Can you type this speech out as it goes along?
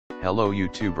Hello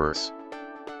YouTubers.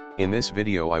 In this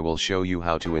video I will show you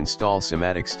how to install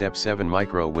Simatic Step 7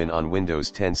 Micro Win on Windows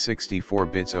 10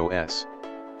 64-bits OS.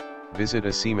 Visit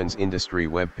a Siemens Industry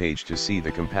webpage to see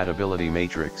the compatibility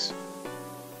matrix.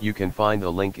 You can find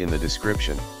the link in the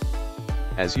description.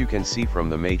 As you can see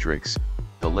from the matrix,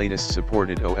 the latest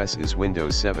supported OS is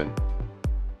Windows 7.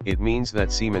 It means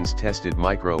that Siemens tested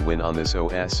Micro Win on this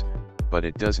OS, but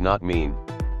it does not mean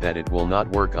that it will not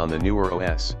work on the newer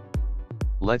OS.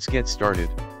 Let's get started.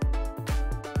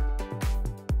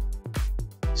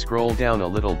 Scroll down a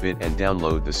little bit and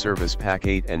download the Service Pack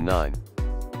 8 and 9.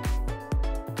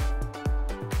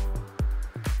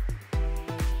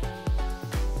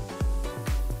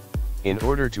 In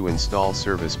order to install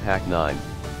Service Pack 9,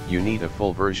 you need a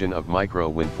full version of Micro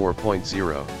Win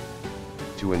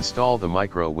 4.0. To install the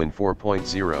Micro Win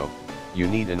 4.0, you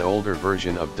need an older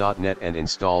version of .NET and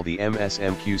install the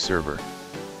MSMQ server.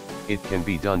 It can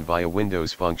be done via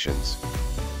Windows functions.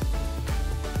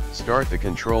 Start the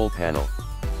control panel.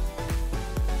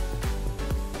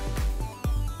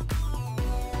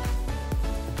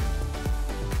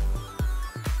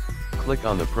 Click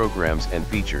on the Programs and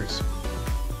Features.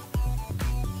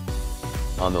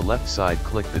 On the left side,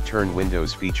 click the Turn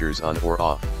Windows Features on or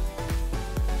off.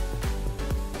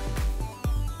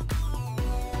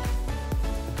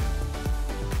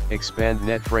 Expand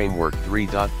Net Framework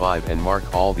 3.5 and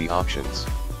mark all the options.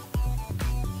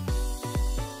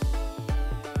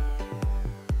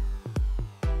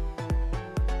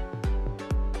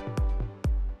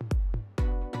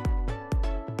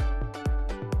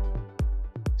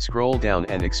 Scroll down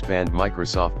and expand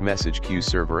Microsoft Message Queue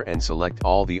Server and select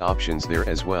all the options there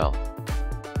as well.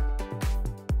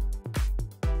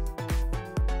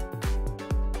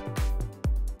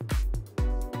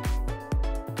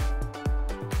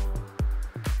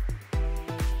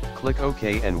 Click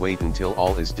OK and wait until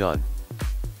all is done.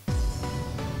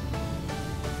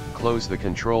 Close the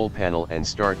control panel and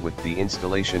start with the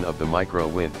installation of the Micro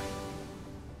Win.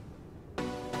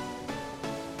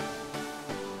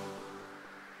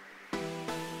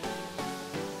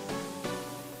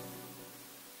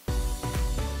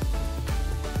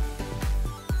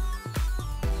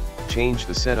 Change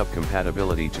the setup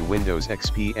compatibility to Windows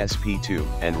XP SP2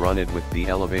 and run it with the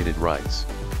elevated rights.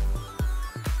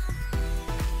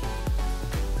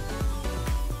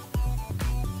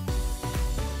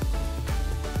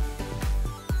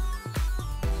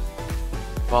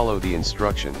 Follow the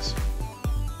instructions.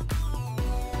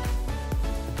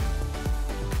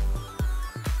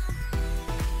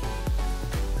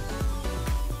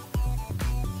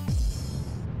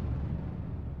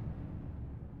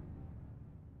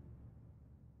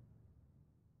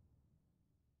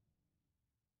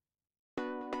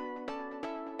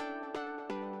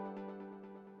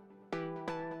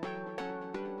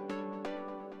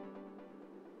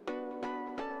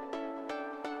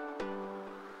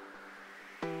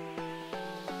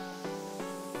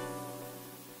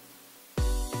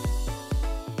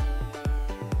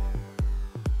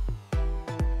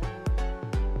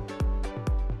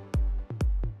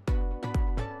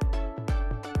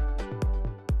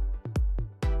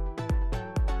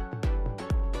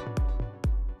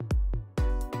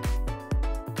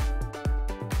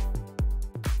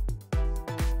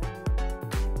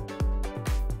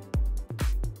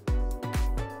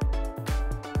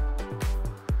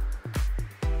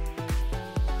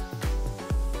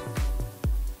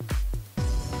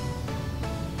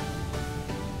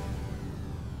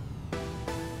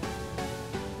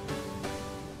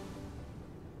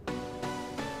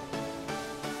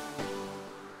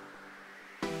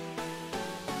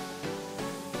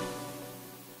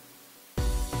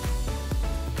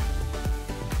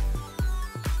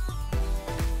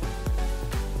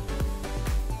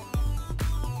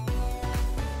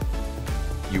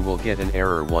 You will get an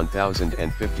error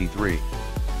 1053.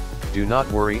 Do not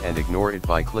worry and ignore it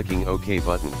by clicking OK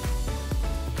button.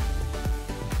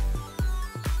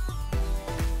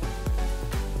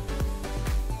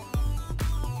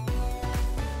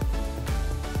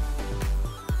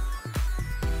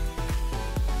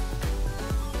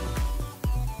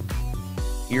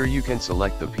 Here you can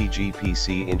select the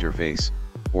PGPC interface,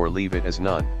 or leave it as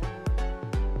none.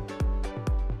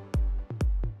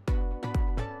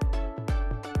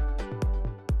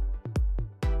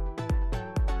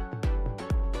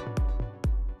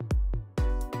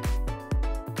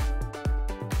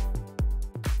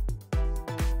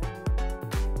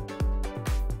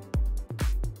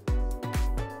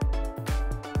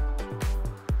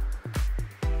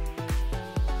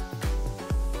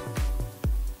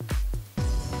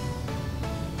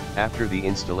 After the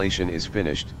installation is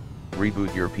finished,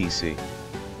 reboot your PC.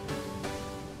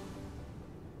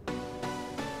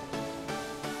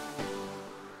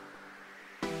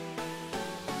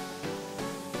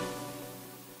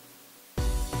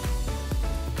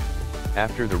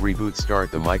 After the reboot,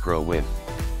 start the micro win.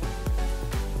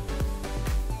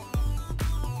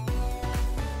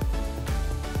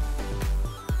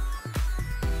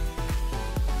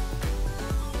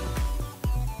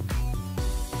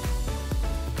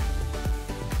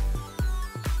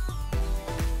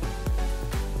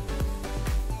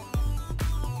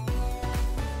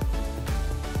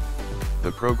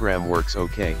 The program works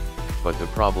okay, but the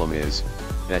problem is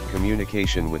that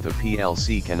communication with the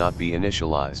PLC cannot be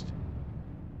initialized.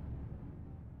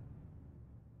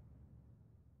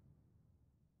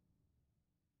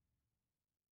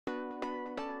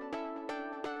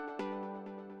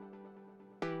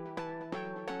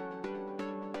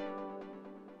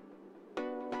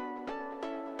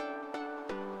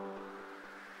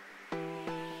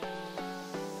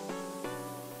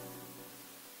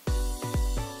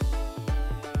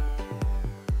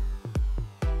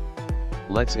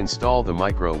 Let's install the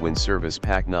Micro Win Service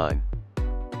Pack 9.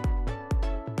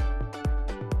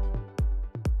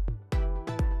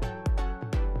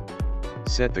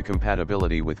 Set the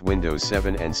compatibility with Windows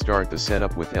 7 and start the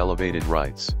setup with elevated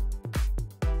rights.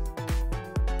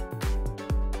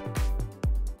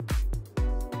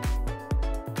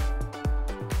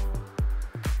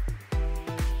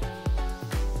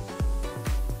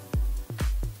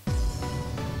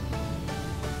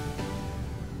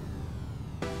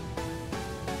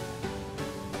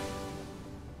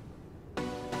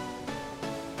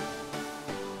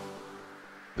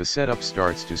 The setup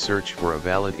starts to search for a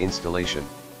valid installation.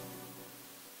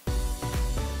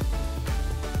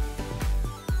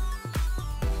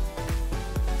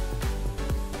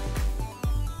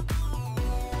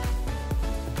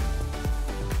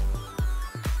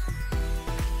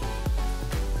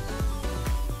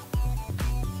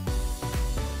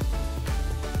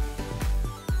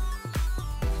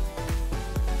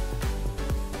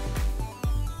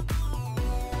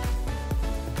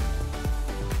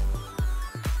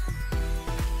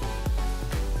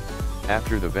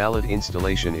 After the valid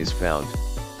installation is found,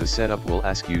 the setup will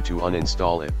ask you to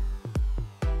uninstall it.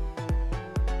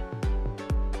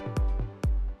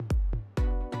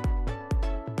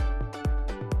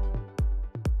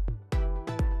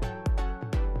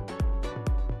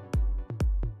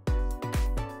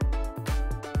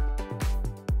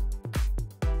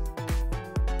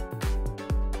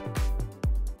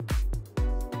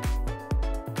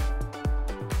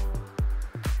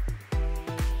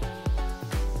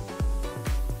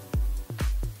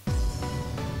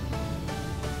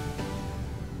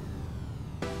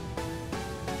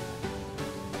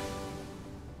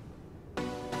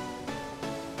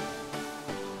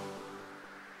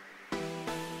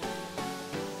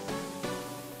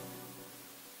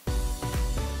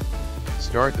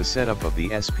 Start the setup of the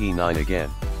SP9 again.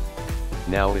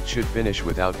 Now it should finish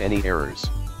without any errors.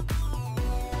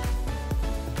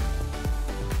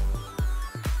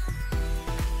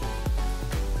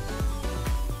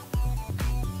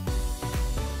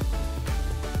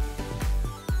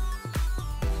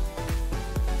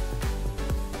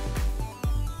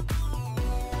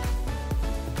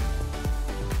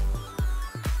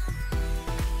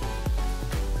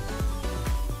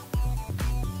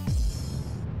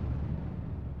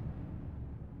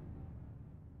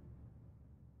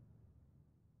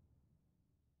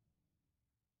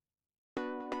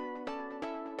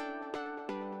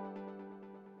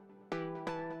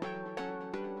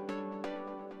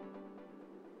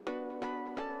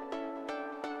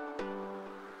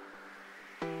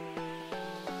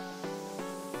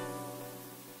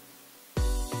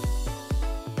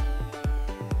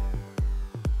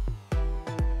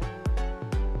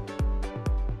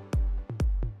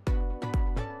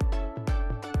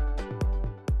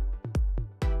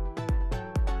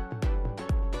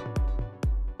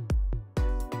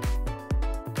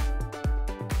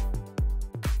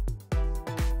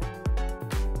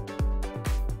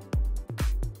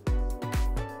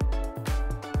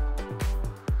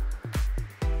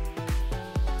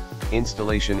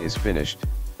 Installation is finished,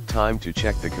 time to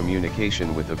check the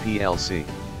communication with the PLC.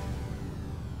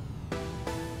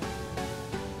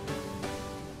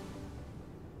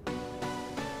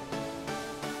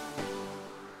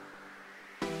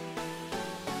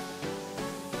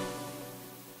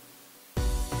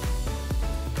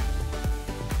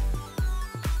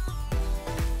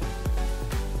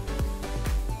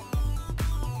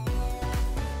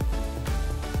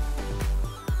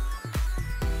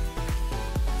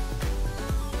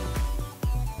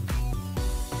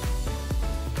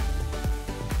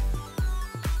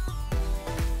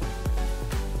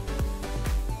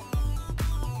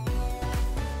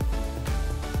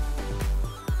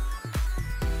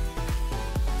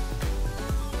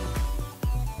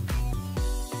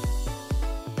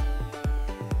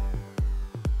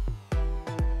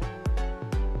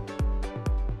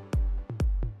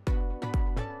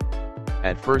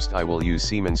 At first I will use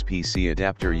Siemens PC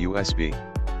adapter USB.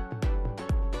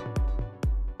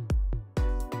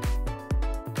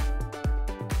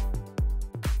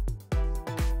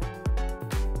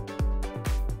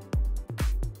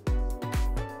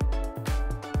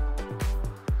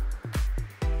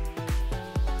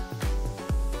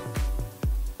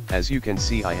 As you can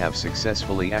see, I have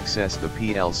successfully accessed the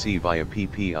PLC via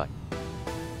PPI.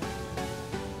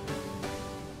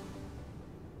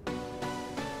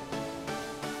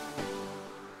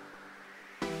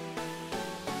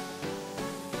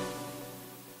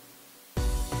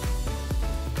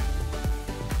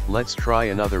 Let's try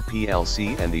another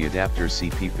PLC and the adapter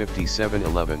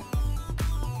CP5711.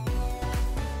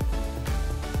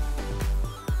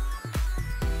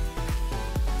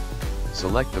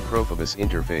 Select the Profibus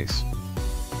interface.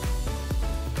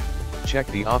 Check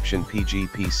the option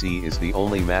PGPC is the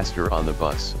only master on the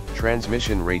bus.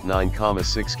 Transmission rate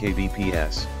 9,6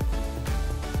 kbps.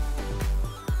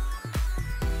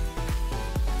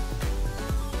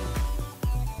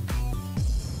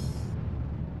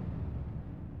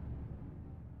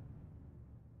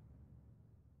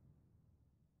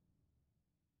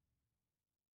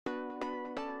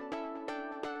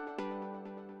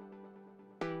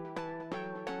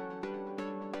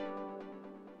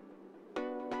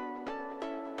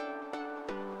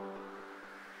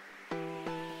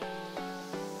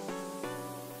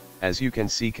 As you can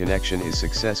see, connection is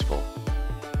successful.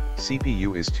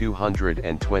 CPU is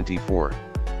 224.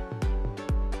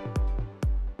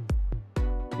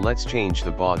 Let's change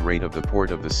the baud rate of the port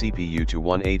of the CPU to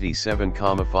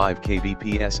 187,5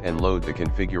 kbps and load the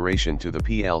configuration to the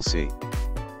PLC.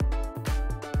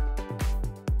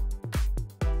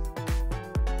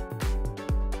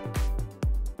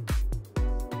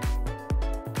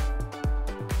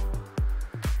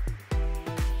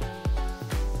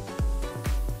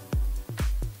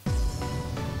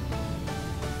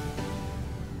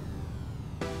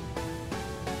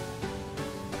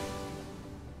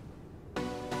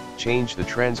 Change the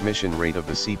transmission rate of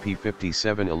the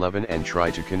CP5711 and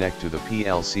try to connect to the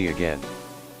PLC again.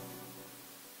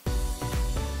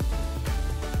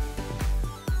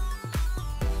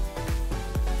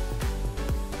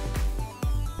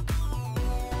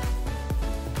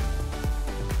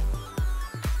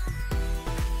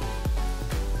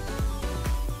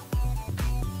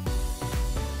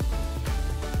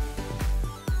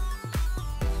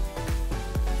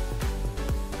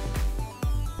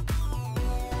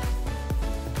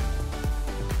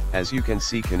 As you can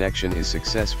see, connection is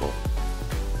successful.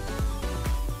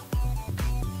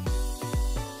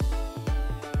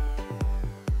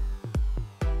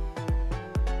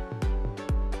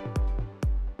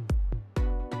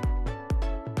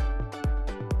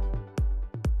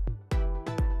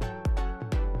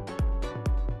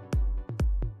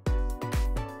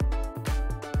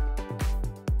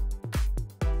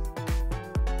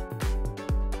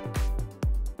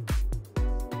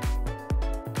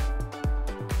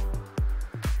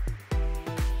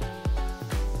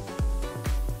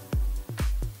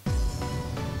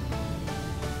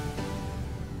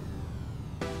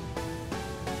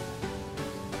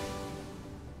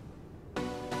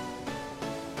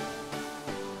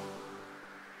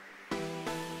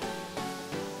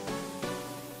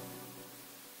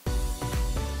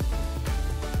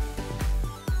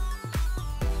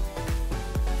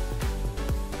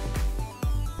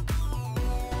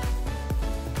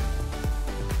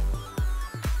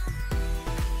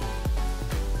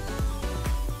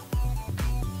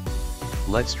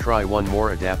 Let's try one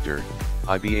more adapter,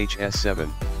 IBHS7.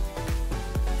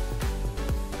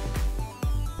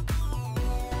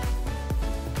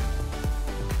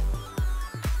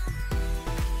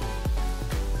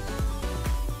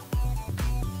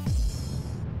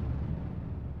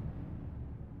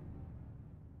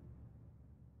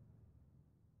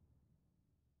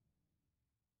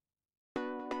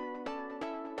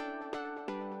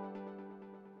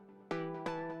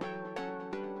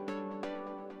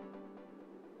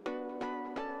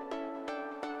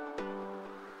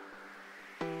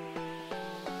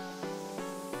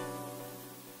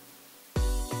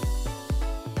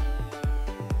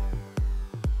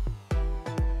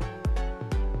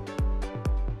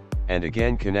 And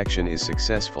again, connection is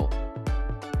successful.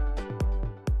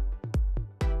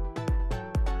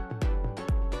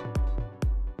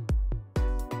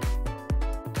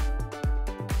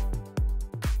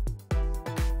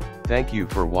 Thank you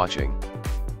for watching.